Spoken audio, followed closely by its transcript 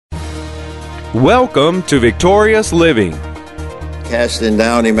Welcome to Victorious Living. Casting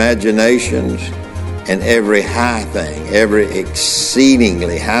down imaginations and every high thing, every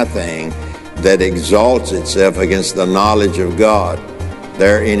exceedingly high thing that exalts itself against the knowledge of God.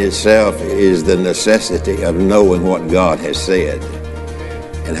 There in itself is the necessity of knowing what God has said.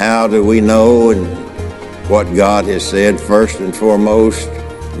 And how do we know what God has said? First and foremost,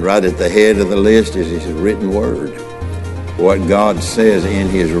 right at the head of the list is His written word. What God says in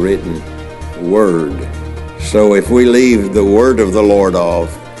His written word. So if we leave the word of the Lord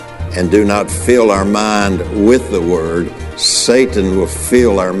off and do not fill our mind with the word, Satan will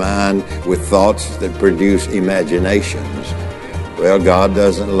fill our mind with thoughts that produce imaginations. Well, God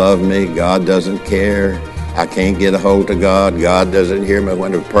doesn't love me. God doesn't care. I can't get a hold of God. God doesn't hear me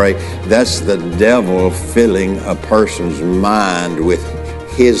when I pray. That's the devil filling a person's mind with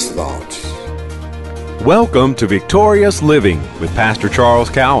his thoughts. Welcome to Victorious Living with Pastor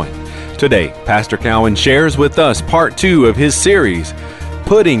Charles Cowan. Today, Pastor Cowan shares with us part 2 of his series,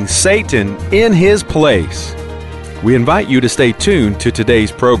 Putting Satan in His Place. We invite you to stay tuned to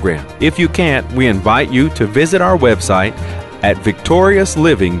today's program. If you can't, we invite you to visit our website at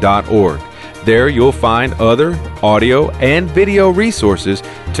victoriousliving.org. There you'll find other audio and video resources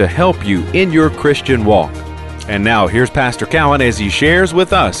to help you in your Christian walk. And now here's Pastor Cowan as he shares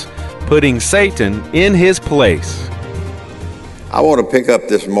with us, Putting Satan in His Place. I want to pick up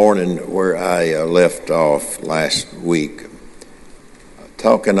this morning where I left off last week,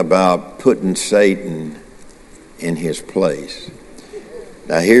 talking about putting Satan in his place.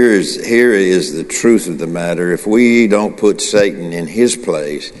 Now here is the truth of the matter. If we don't put Satan in his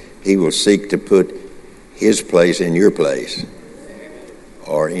place, he will seek to put his place in your place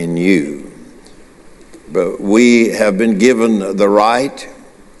or in you. But we have been given the right,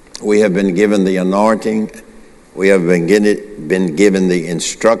 we have been given the anointing, we have been given the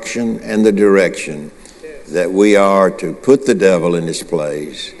instruction and the direction that we are to put the devil in his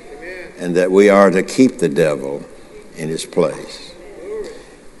place and that we are to keep the devil in his place.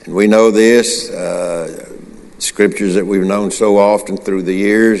 And we know this, scriptures that we've known so often through the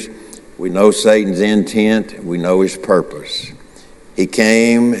years. We know Satan's intent. We know his purpose. He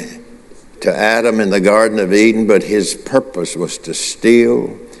came to Adam in the Garden of Eden, but his purpose was to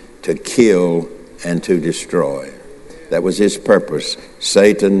steal, to kill, and to destroy. That was his purpose.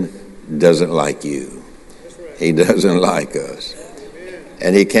 Satan doesn't like you. He doesn't like us.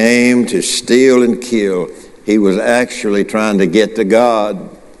 And he came to steal and kill. He was actually trying to get to God.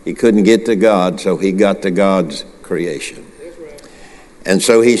 He couldn't get to God, so he got to God's creation. And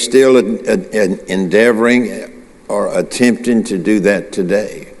so he's still endeavoring or attempting to do that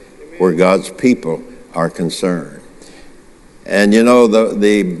today, where God's people are concerned. And you know,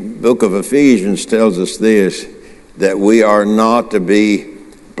 the book of Ephesians tells us this, that we are not to be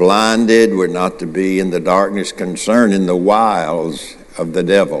blinded, we're not to be in the darkness concerning the wiles of the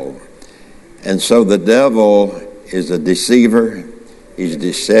devil. And so the devil is a deceiver, he's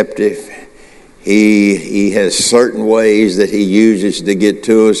deceptive, he has certain ways that he uses to get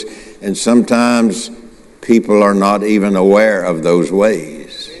to us, and sometimes people are not even aware of those ways.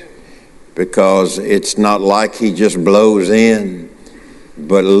 Because it's not like he just blows in,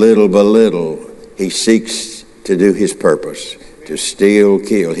 but little by little, he seeks to do his purpose, to steal,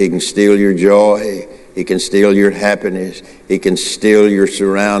 kill. He can steal your joy, he can steal your happiness, he can steal your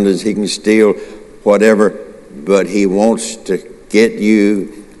surroundings, he can steal whatever, but he wants to get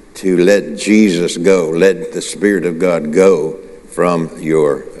you to let Jesus go, let the Spirit of God go from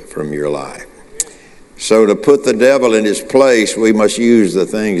your life. So to put the devil in his place, we must use the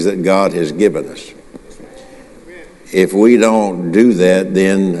things that God has given us. If we don't do that,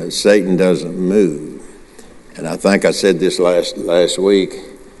 then Satan doesn't move. And I think I said this last week,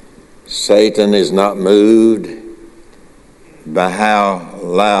 Satan is not moved by how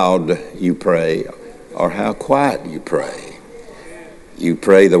loud you pray or how quiet you pray. You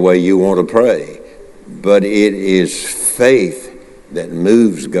pray the way you want to pray. But it is faith that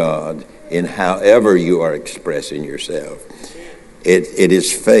moves God in however you are expressing yourself. It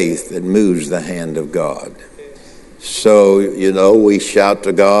is faith that moves the hand of God. So, you know, we shout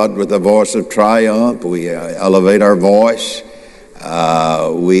to God with a voice of triumph. We elevate our voice.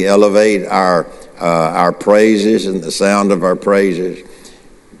 We elevate our praises and the sound of our praises.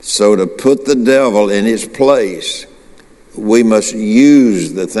 So to put the devil in his place, we must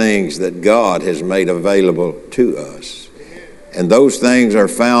use the things that God has made available to us. And those things are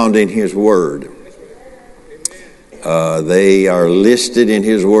found in his word. They are listed in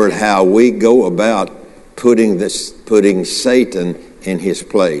his word, how we go about putting Satan in his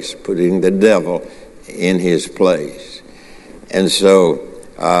place, putting the devil in his place. And so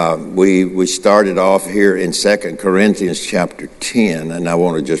We started off here in 2 Corinthians chapter 10, and I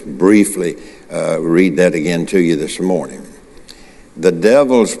want to just briefly read that again to you this morning. The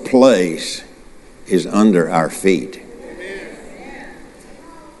devil's place is under our feet.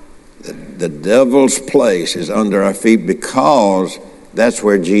 The devil's place is under our feet because that's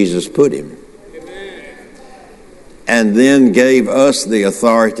where Jesus put him. And then gave us the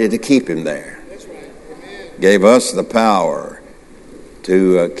authority to keep him there. Gave us the power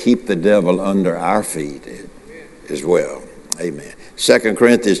to keep the devil under our feet as well. Amen. 2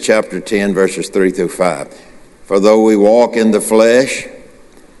 Corinthians chapter 10, verses 3 through 5. For though we walk in the flesh,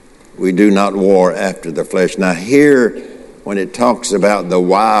 we do not war after the flesh. Now here, when it talks about the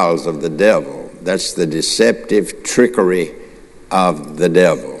wiles of the devil, that's the deceptive trickery of the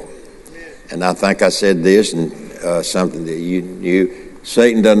devil. And I think I said this, and something that you knew.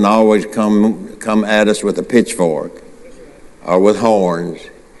 Satan doesn't always come at us with a pitchfork or with horns.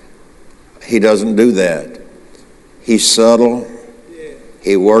 He doesn't do that. He's subtle.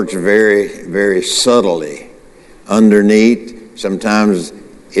 He works very, very subtly underneath. Sometimes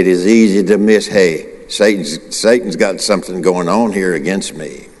it is easy to miss, hey, Satan's got something going on here against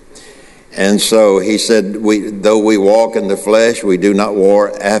me. And so he said, though we walk in the flesh, we do not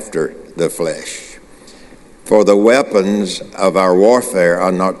war after the flesh. For the weapons of our warfare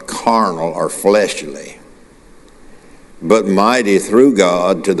are not carnal or fleshly, but mighty through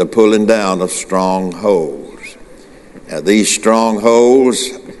God to the pulling down of strongholds. Now, these strongholds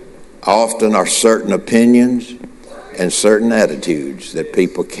often are certain opinions and certain attitudes that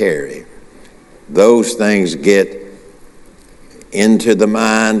people carry. Those things get into the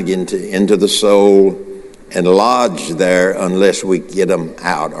mind, into the soul, and lodge there unless we get them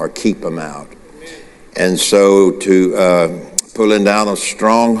out or keep them out. And so to pulling down of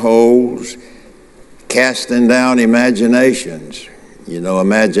strongholds, casting down imaginations. You know,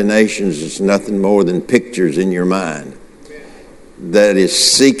 imaginations is nothing more than pictures in your mind that is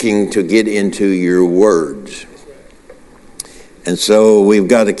seeking to get into your words. And so we've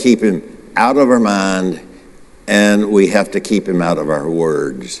got to keep him out of our mind, and we have to keep him out of our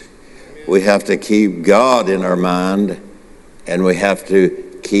words. We have to keep God in our mind, and we have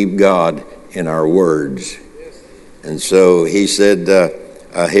to keep God in our words. And so he said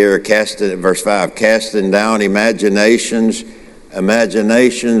here, verse 5, casting down imaginations.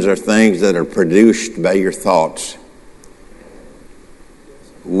 Imaginations are things that are produced by your thoughts.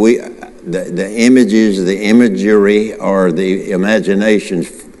 The images, the imagery, or the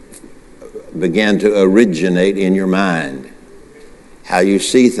imaginations began to originate in your mind, how you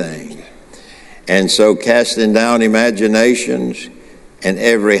see things. And so casting down imaginations and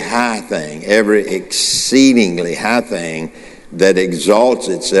every high thing, every exceedingly high thing that exalts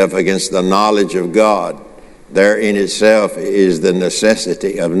itself against the knowledge of God, there in itself is the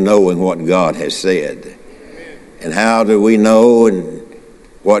necessity of knowing what God has said. And how do we know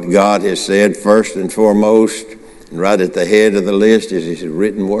what God has said? First and foremost, and right at the head of the list is his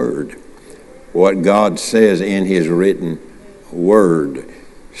written word. What God says in his written word.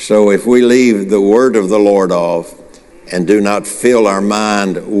 So if we leave the word of the Lord off and do not fill our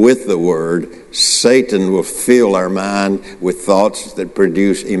mind with the word, Satan will fill our mind with thoughts that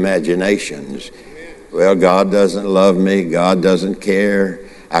produce imaginations. Well, God doesn't love me. God doesn't care.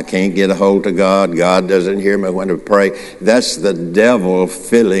 I can't get a hold of God. God doesn't hear me when I pray. That's the devil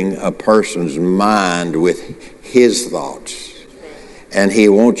filling a person's mind with his thoughts. And he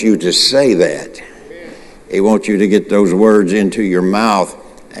wants you to say that. He wants you to get those words into your mouth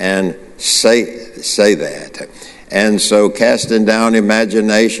and say that. And so casting down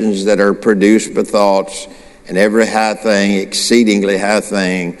imaginations that are produced by thoughts, and every high thing, exceedingly high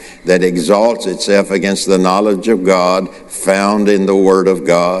thing, that exalts itself against the knowledge of God found in the Word of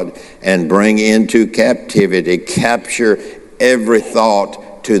God, and bring into captivity, capture every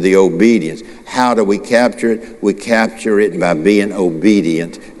thought to the obedience. How do we capture it? We capture it by being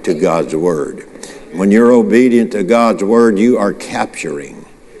obedient to God's Word. When you're obedient to God's Word, you are capturing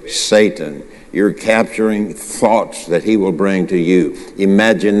Satan. You're capturing thoughts that he will bring to you,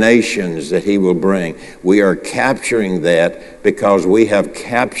 imaginations that he will bring. We are capturing that because we have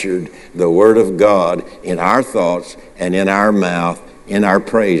captured the Word of God in our thoughts and in our mouth, in our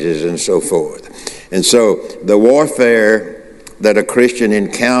praises and so forth. And so the warfare that a Christian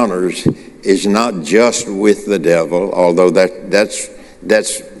encounters is not just with the devil, although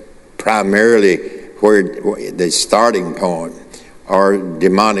that's primarily where the starting point, or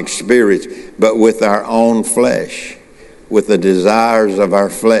demonic spirits, but with our own flesh, with the desires of our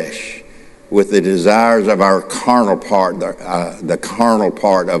flesh, with the desires of our carnal part, the carnal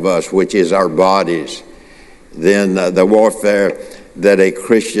part of us, which is our bodies. Then the warfare that a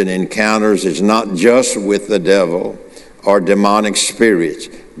Christian encounters is not just with the devil or demonic spirits,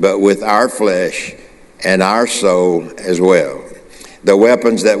 but with our flesh and our soul as well. The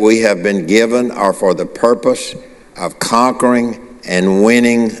weapons that we have been given are for the purpose of conquering and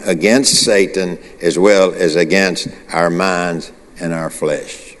winning against Satan as well as against our minds and our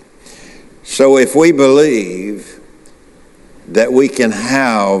flesh. So if we believe that we can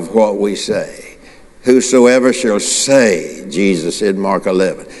have what we say, whosoever shall say, Jesus said, Mark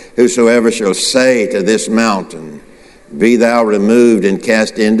 11, whosoever shall say to this mountain, be thou removed and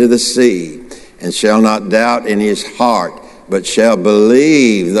cast into the sea, and shall not doubt in his heart, but shall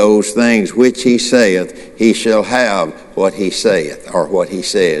believe those things which he saith, he shall have what he saith, or what he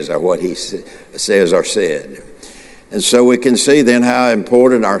says, or what he says or said. And so we can see then how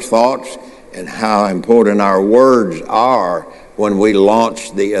important our thoughts and how important our words are when we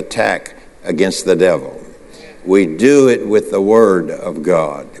launch the attack against the devil. We do it with the Word of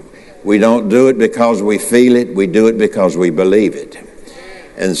God. We don't do it because we feel it. We do it because we believe it.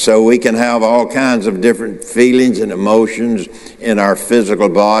 And so we can have all kinds of different feelings and emotions in our physical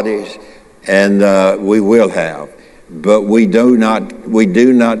bodies, and we will have. But we do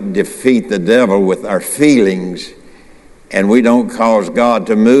not defeat the devil with our feelings, and we don't cause God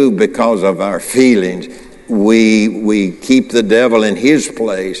to move because of our feelings. We keep the devil in his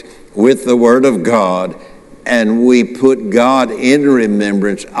place with the Word of God, and we put God in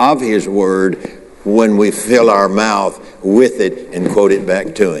remembrance of his Word when we fill our mouth with it and quote it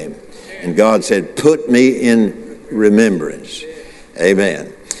back to him. And God said, put me in remembrance.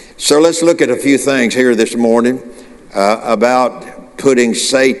 Amen. So let's look at a few things here this morning about putting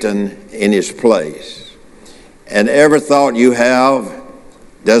Satan in his place. And every thought you have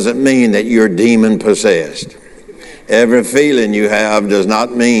doesn't mean that you're demon possessed. Every feeling you have does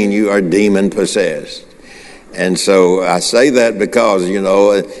not mean you are demon possessed. And so I say that because,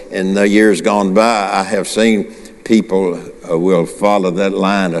 in the years gone by, I have seen people will follow that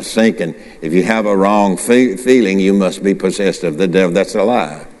line of thinking, if you have a wrong feeling, you must be possessed of the devil. That's a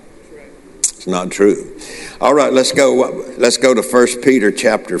lie. It's not true. All right, let's go to 1 Peter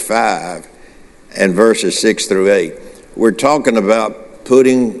chapter 5 and verses 6 through 8. We're talking about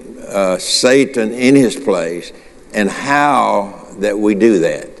putting Satan in his place and how that we do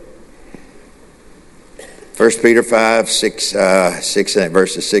that. 1 Peter 5, 6,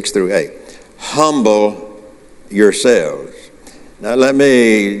 verses 6 through 8. Humble yourselves. Now let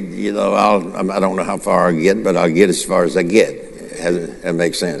me, I don't know how far I get, but I'll get as far as I get. That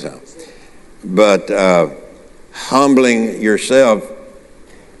makes sense, huh? But humbling yourself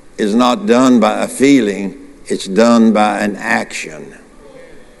is not done by a feeling, it's done by an action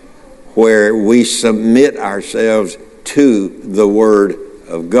where we submit ourselves to the Word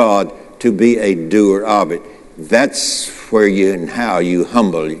of God to be a doer of it. That's where and how you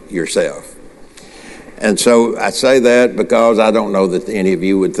humble yourself. And so I say that because I don't know that any of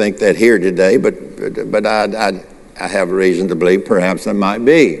you would think that here today, but I have a reason to believe perhaps there might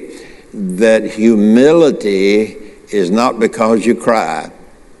be. That humility is not because you cry.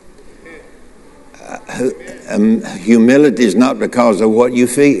 Humility is not because of what you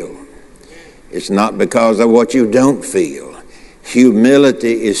feel. It's not because of what you don't feel.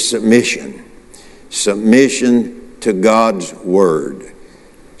 Humility is submission. Submission to God's Word.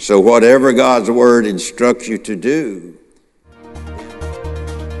 So whatever God's Word instructs you to do.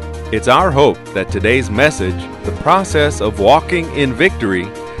 It's our hope that today's message, The Process of Walking in Victory,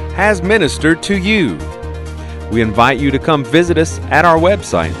 has ministered to you. We invite you to come visit us at our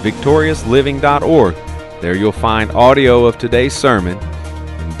website, victoriousliving.org. There you'll find audio of today's sermon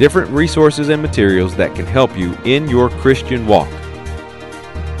and different resources and materials that can help you in your Christian walk.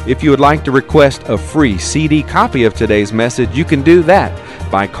 If you would like to request a free CD copy of today's message, you can do that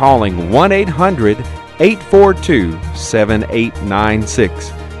by calling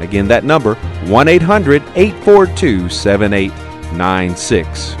 1-800-842-7896. Again, that number,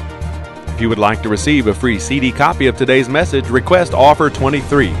 1-800-842-7896. If you would like to receive a free CD copy of today's message, request offer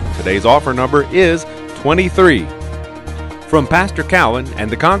 23. Today's offer number is 23. From Pastor Cowan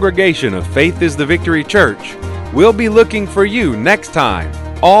and the congregation of Faith is the Victory Church, we'll be looking for you next time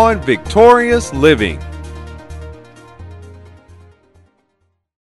on Victorious Living.